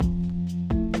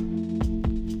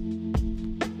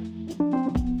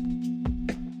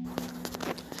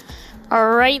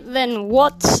Alright then,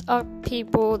 what's up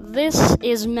people? This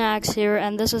is Max here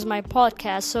and this is my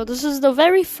podcast. So this is the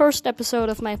very first episode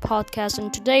of my podcast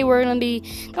and today we're going to be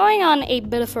going on a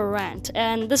bit of a rant.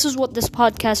 And this is what this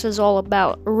podcast is all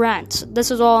about, rants.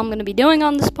 This is all I'm going to be doing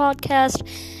on this podcast.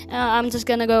 I'm just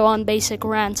going to go on basic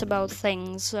rants about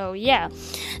things. So yeah.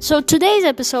 So today's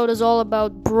episode is all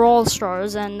about Brawl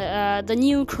Stars and the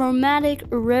new chromatic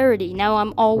rarity. Now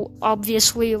I'm all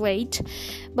obviously late,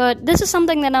 but this is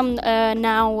something that I'm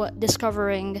now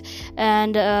discovering,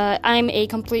 and I'm a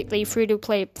completely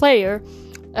free-to-play player,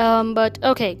 but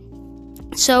okay,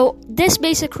 so this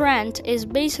basic rant is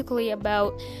basically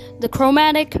about the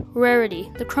chromatic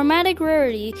rarity. The chromatic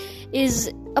rarity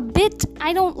is a bit,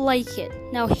 I don't like it.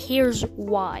 Now here's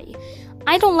why.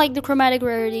 I don't like the chromatic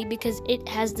rarity because it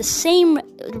has the same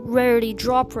rarity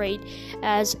drop rate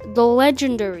as the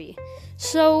legendary.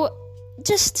 So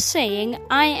just saying,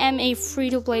 I am a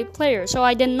free-to-play player, so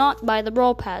I did not buy the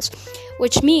Brawl Pass,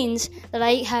 which means that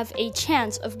I have a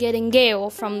chance of getting Gale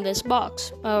from this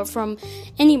box, from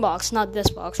any box, not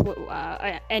this box,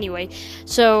 anyway.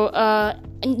 So,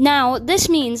 now, this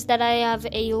means that I have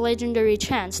a legendary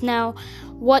chance. Now,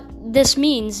 what this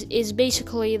means is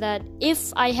basically that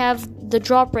if I have the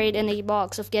drop rate in a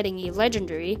box of getting a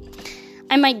legendary,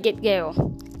 I might get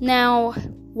Gale. Now,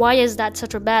 why is that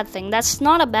such a bad thing? That's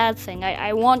not a bad thing.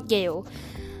 I want Gale.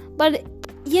 But,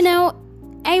 you know,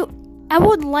 I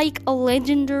would like a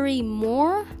legendary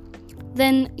more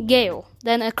than Gale,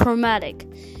 than a chromatic.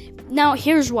 Now,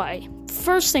 here's why.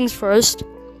 First things first,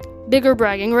 bigger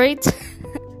bragging rates.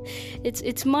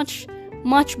 it's much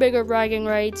bigger bragging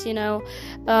rights,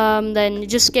 than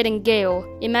just getting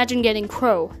Gale. Imagine getting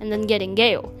Crow and then getting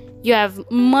Gale. You have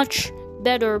much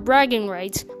better bragging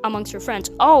rights amongst your friends.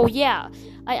 Oh yeah,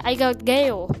 I got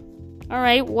Gale.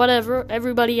 Alright, whatever.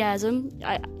 Everybody has him.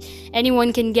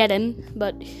 Anyone can get him,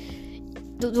 but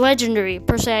the legendary,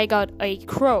 per se, I got a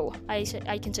Crow. I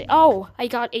can say, oh, I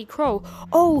got a Crow.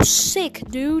 Oh, sick,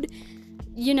 dude.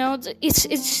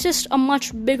 It's just a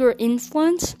much bigger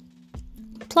influence.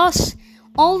 Plus,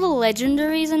 all the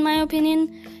legendaries, in my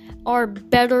opinion, are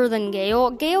better than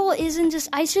Gale. Gale isn't just,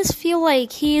 I just feel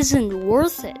like he isn't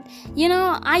worth it.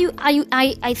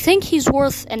 I think he's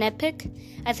worth an epic.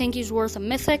 I think he's worth a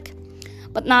mythic,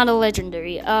 but not a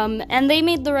legendary. And they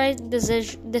made the right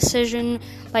decision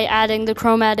by adding the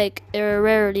chromatic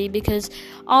rarity, because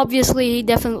obviously he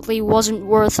definitely wasn't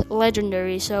worth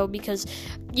legendary. So because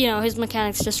his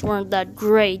mechanics just weren't that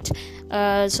great,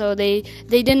 so they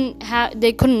couldn't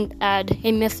add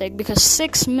a mythic, because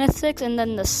 6 mythics and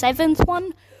then the 7th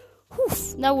one,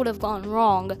 that would have gone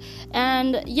wrong.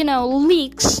 And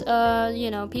leaks,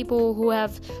 people who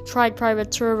have tried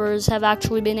private servers have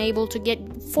actually been able to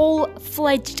get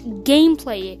full-fledged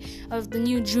gameplay of the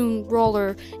new June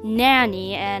brawler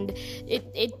Nani, and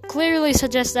it clearly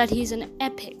suggests that he's an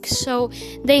epic. So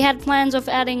they had plans of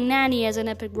adding Nani as an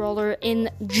epic brawler in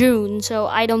June, so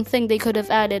I don't think they could have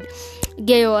added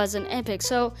Gale as an epic.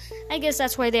 So I guess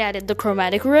that's why they added the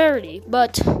chromatic rarity.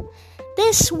 But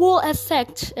this will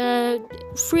affect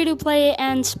free-to-play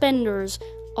and spenders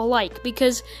alike,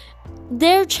 because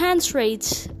their chance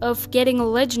rates of getting a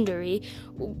legendary,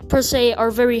 per se, are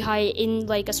very high in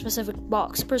like a specific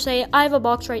box. Per se, I have a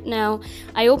box right now,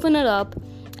 I open it up,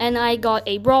 and I got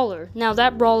a brawler. Now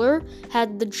that brawler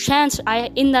had the chance,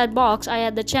 in that box, I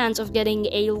had the chance of getting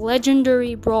a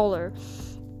legendary brawler.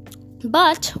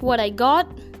 But what I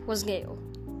got was Gale.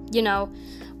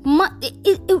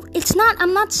 It's not,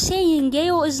 I'm not saying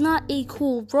Gale is not a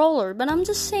cool brawler, but I'm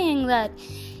just saying that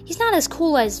he's not as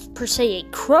cool as, per se, a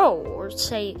Crow, or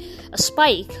say, a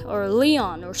Spike, or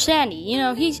Leon, or Sandy.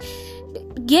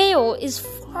 Gale is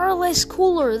far less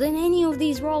cooler than any of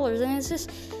these brawlers, and it's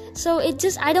just,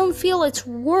 I don't feel it's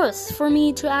worth for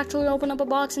me to actually open up a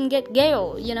box and get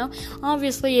Gale,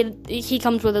 Obviously, he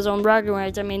comes with his own bragging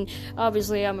rights. I mean,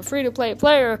 obviously, I'm a free-to-play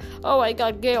player. Oh, I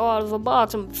got Gale out of a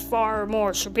box. I'm far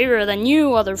more superior than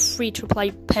you, other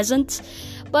free-to-play peasants.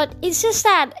 But it's just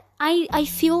that I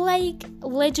feel like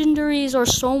legendaries are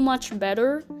so much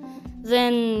better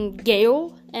than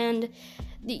Gale, and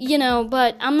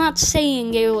but I'm not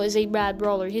saying Gale is a bad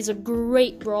brawler. He's a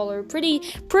great brawler. Pretty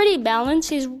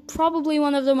balanced. He's probably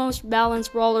one of the most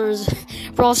balanced brawlers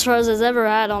Brawl Stars has ever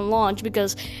had on launch,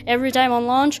 because every time on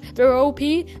launch, they're OP.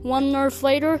 One nerf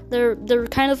later, they're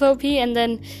kind of OP, and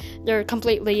then they're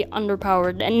completely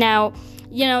underpowered. And now,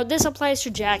 this applies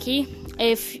to Jackie.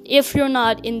 If you're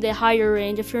not in the higher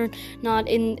range, if you're not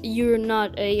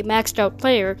a maxed out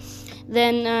player,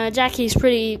 then Jackie's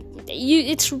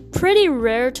it's pretty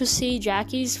rare to see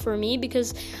Jackies for me,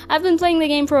 because I've been playing the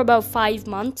game for about 5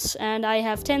 months, and I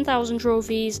have 10,000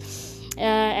 trophies,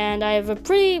 and I have a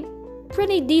pretty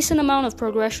decent amount of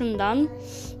progression done.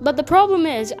 But the problem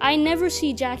is, I never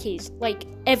see Jackie's, like,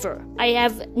 ever.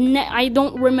 I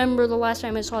don't remember the last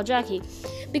time I saw Jackie.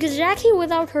 Because Jackie,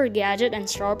 without her gadget and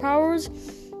star powers,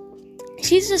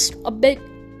 she's just a bit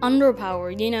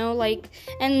underpowered, like,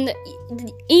 and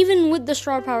even with the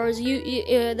star powers,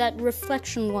 you that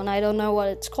reflection one, I don't know what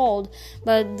it's called,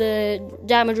 but the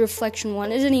damage reflection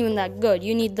one isn't even that good.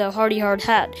 You need the Hardy Hard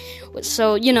Hat,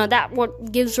 so that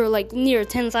what gives her like near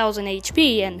 10,000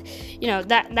 HP, and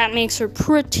that makes her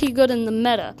pretty good in the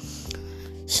meta.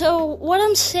 So what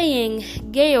I'm saying,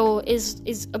 Gale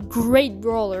is a great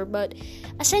brawler, but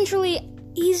essentially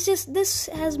this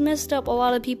has messed up a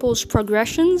lot of people's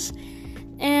progressions.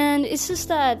 And it's just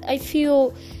that I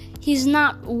feel he's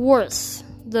not worth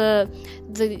the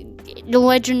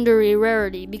legendary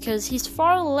rarity, because he's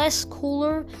far less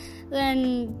cooler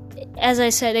than, as I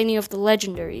said, any of the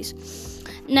legendaries.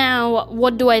 Now,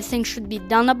 what do I think should be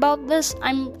done about this?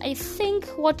 I think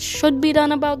what should be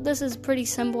done about this is pretty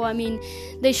simple. I mean,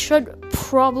 they should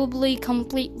probably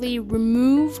completely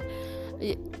remove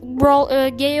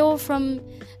Gale from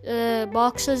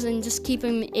boxes and just keep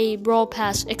him a Brawl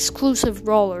Pass exclusive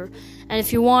brawler. And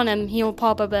if you want him, he'll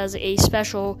pop up as a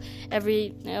special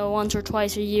every once or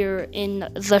twice a year in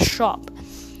the shop.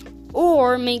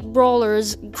 Or make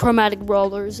chromatic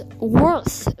brawlers,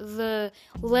 worth the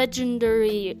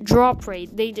legendary drop rate.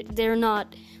 They're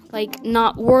not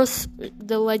worth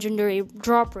the legendary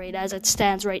drop rate as it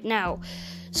stands right now.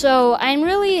 So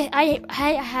I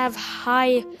have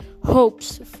high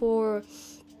hopes for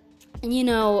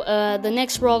the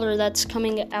next brawler that's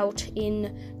coming out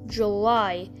in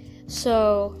July.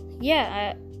 So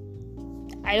yeah,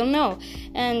 I don't know.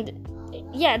 And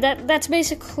yeah, that's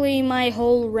basically my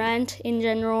whole rant in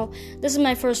general. This is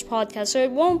my first podcast, so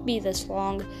it won't be this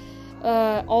long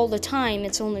all the time.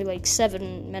 It's only like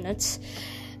 7 minutes.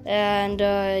 And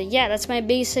yeah, that's my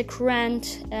basic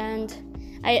rant, and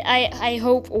I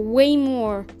hope way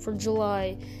more for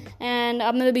July. And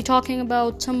I'm going to be talking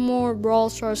about some more Brawl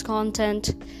Stars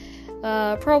content,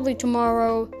 probably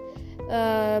tomorrow.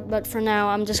 But for now,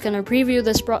 I'm just going to preview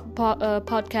this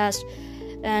podcast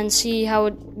and see how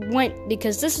it went,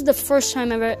 because this is the first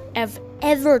time I've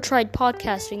ever tried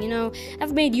podcasting.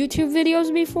 I've made YouTube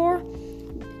videos before,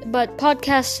 but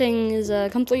podcasting is a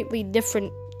completely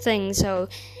different thing. So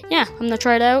yeah, I'm going to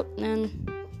try it out,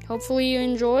 and hopefully you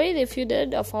enjoyed. If you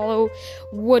did, a follow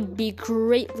would be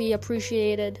greatly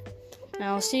appreciated. And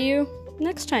I'll see you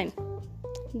next time.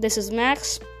 This is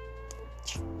Max.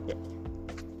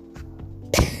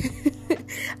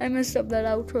 I messed up that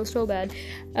outro so bad.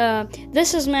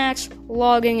 This is Max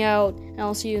logging out, and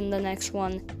I'll see you in the next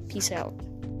one. Peace out.